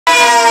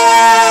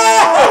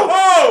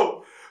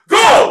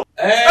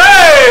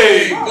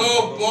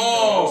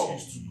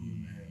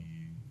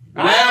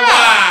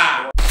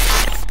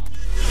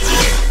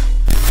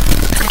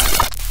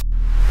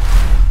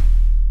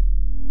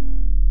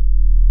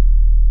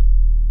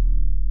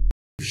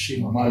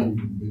Shit, man,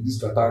 this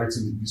Qatar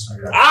thing is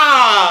this.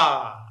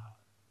 Ah!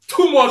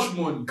 Too much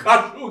money.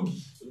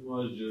 Khashoggi.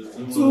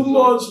 Too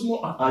much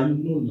money. Ah, you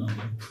know now.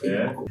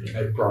 Yeah.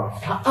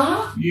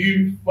 You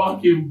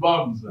fucking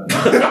bums, man.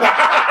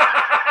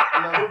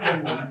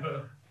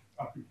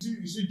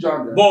 You see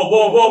John.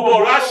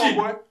 Ball. Rashid.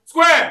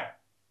 Square.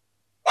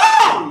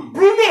 Ah!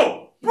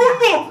 Bruno. You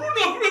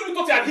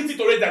thought you had hit it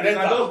already and then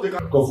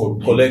Go for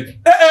collect.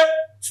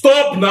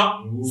 Stop now.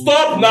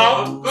 Stop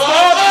now.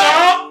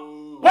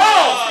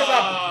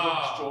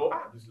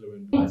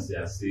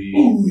 I see.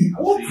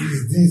 What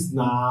is this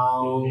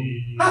now?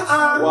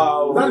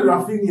 Wow. That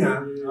Raphinha.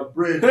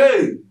 Bread.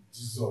 Hey.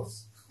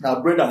 Jesus.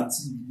 Now bread and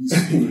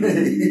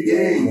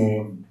Hey.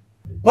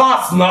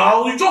 Pass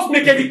now. You just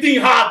make everything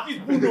hard. This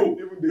Bruno.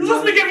 You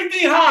just make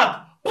everything hard.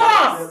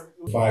 Pass.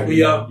 5. We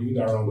have We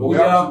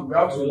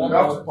have to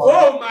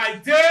Oh my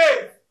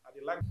day.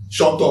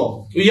 shut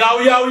up.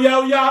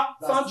 Yeah.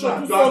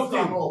 Sancho, do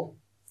something.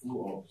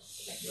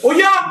 Oh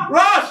yeah,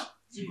 Rash.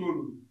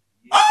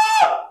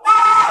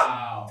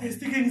 Wow. Ter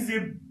Stegen is a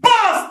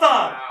bastard.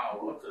 Wow,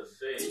 what a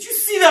save. Did you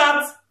see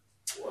that?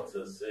 What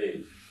a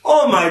save.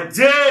 Oh my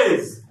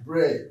days.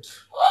 Bread.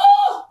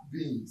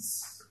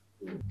 Beans.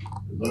 There's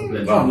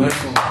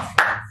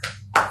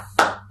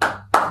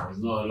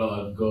not a lot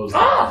of goals.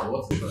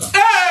 What a shot.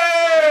 Hey!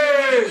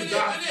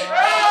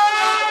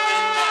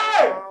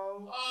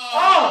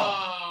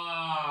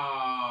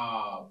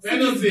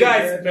 Penalty. See this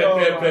guy.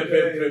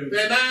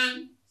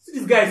 Benan. See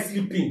this guy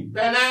sleeping.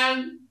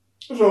 Benan.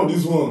 What's wrong with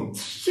this one?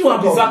 See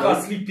what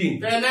Bissaka sleeping.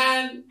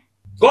 Benan.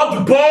 Got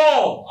the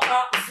ball.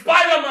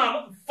 Spider-Man.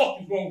 What the fuck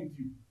is wrong with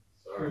you?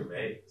 Sorry,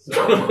 mate.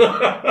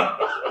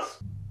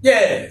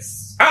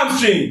 Yes.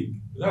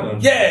 Hamstring.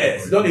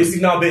 Yes. You don't need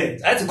signal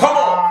bend. I had to come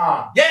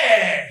on.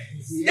 Yes.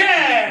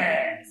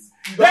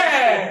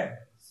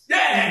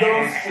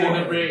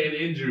 Celebrating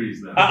injuries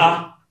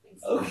now.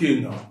 Okay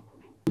now.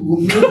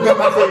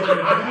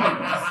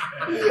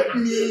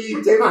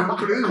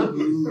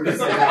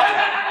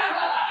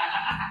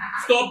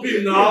 Stop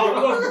him now.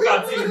 Don't look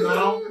at him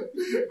now.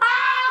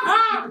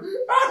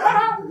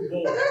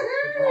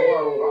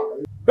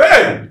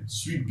 Hey!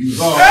 Sweet beans.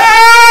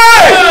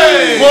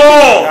 Hey!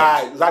 Ball!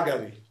 Guy,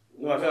 Zagali.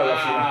 No, I feel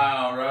like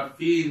Wow,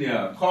 Raphinha.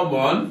 Come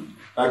on.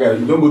 That guy,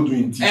 you don't go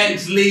doing tea.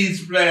 Ex-Leeds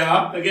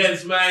player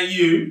against Man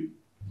U.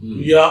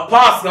 Yeah,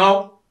 pass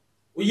now.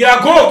 Yeah,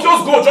 go.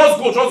 Just go.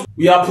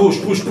 Yeah, push.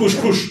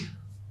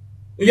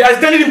 Yeah, he's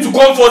telling him to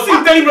come first.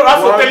 He's telling him,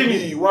 Rashford telling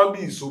me. 1B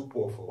is so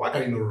poor. Why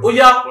can you not run? Oh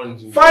yeah,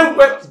 find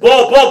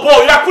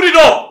ball. Yeah, put it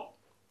up.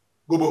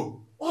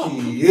 Go.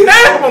 Hey!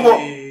 Come on.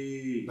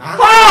 Hey.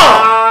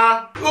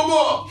 Ah! Come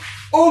on.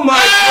 Oh my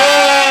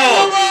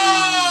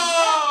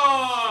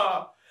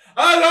God!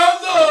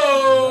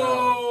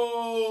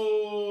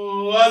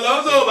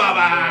 Alonso,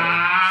 Baba.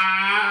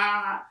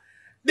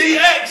 The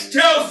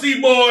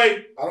ex-Chelsea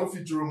boy. I don't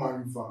feature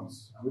Man U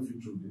fans. I don't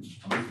feature them.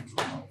 I don't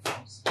feature Man U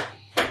fans.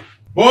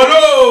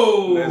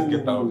 Bono. Let's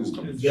get out of this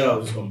competition. Get out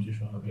of this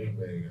competition.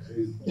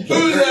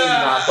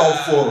 Top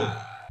 4.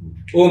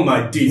 Oh my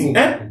days.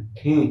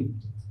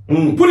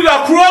 Put it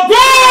across.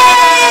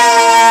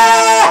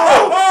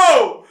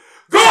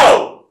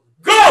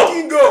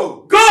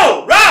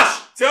 Go! Rash!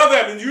 Tell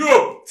them in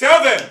Europe. Tell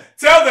them.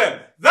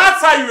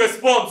 That's how you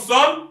respond,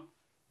 son.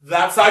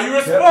 That's how you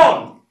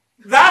respond.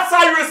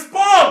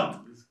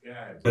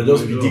 They're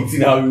just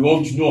predicting how we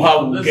want to know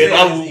how we get,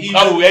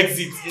 how we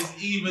exit. It's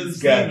even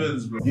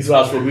Stevens, bro. This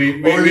was for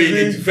we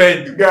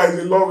defend. The guy is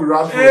in love with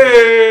Rashford.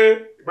 Hey!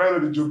 You might know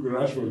the joke with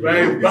Rashford.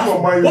 Right.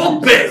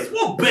 What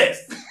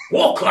best?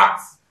 What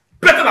class?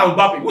 Better than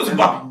Mbappe. Who's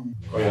Mbappe?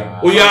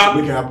 Oh yeah.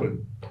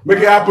 Make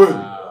it happen.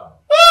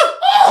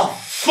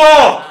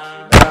 Fuck!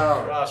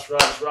 Rash.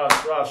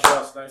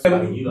 Nice.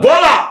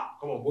 Bola!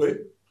 Come on, boy.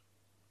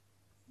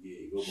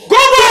 Go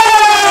ball!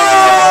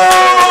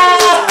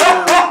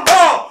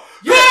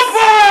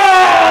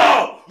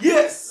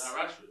 Yes!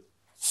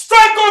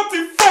 Strike up the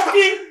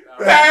fucking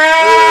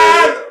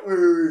bag!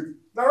 Wait.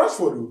 Now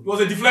Rashford, though. It was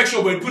a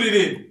deflection, but he put it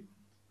in.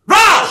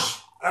 Rash!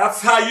 That's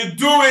how you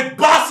do it.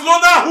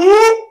 Barcelona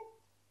who?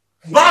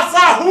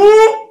 Barca who?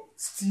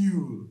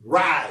 Stew,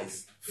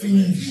 rice,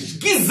 fish,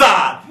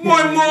 Gizzard!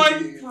 Moi!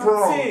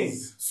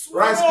 prawns,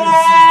 rice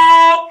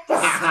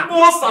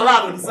Small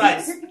salad on the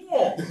side.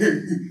 Small.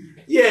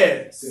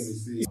 Yes.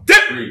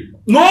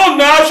 No,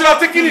 now you should have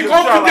taken it.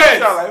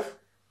 Confidence.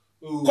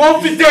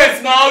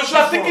 Confidence now. You should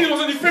have taken it.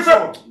 Was in the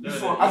favorite.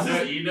 This one I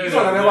never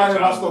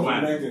stopped.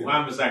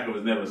 Wan-Bissaka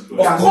was never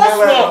scored. Of course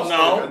not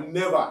now.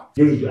 Never. Ball.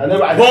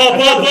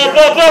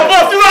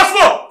 See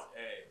Rashford.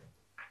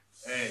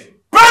 Hey.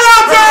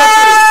 Penalty!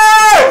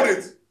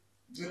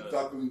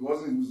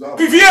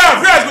 Vieira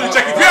is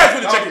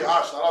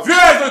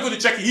going to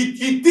check it.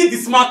 He did the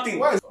smart thing.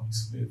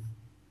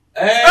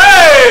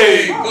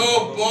 Hey!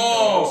 Go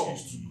ball!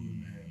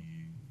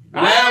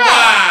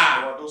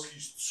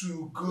 Lewandowski's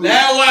too good.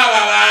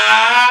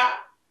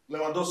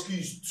 Lewandowski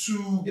is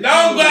too good.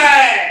 Don't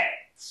bet!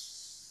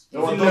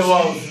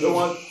 Lewandowski.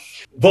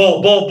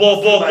 Ball.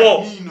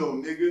 Like Nino,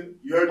 nigga.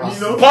 You heard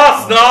Nino?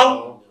 Pass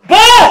now.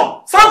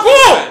 Ball! Sanko!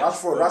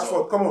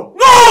 Rashford, come on.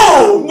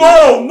 No!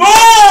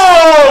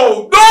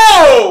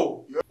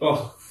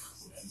 Oh,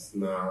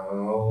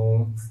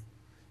 now.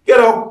 Get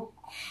up.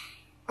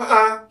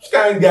 You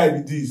can't guy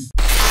with this.